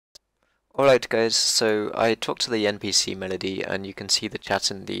Alright guys, so I talked to the NPC Melody and you can see the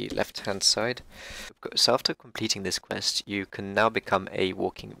chat in the left hand side. So after completing this quest, you can now become a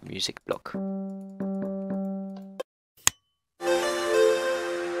walking music block.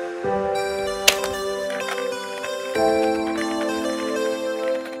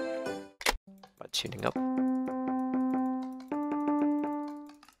 By tuning up.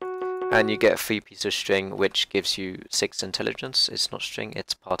 And you get a free piece of string which gives you 6 intelligence. It's not string,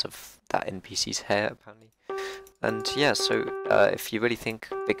 it's part of that NPC's hair apparently. And yeah, so if you really think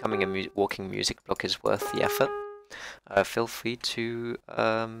becoming a walking music block is worth the effort, feel free to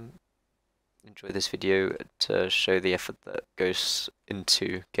enjoy this video to show the effort that goes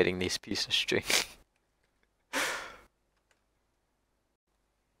into getting these pieces of string.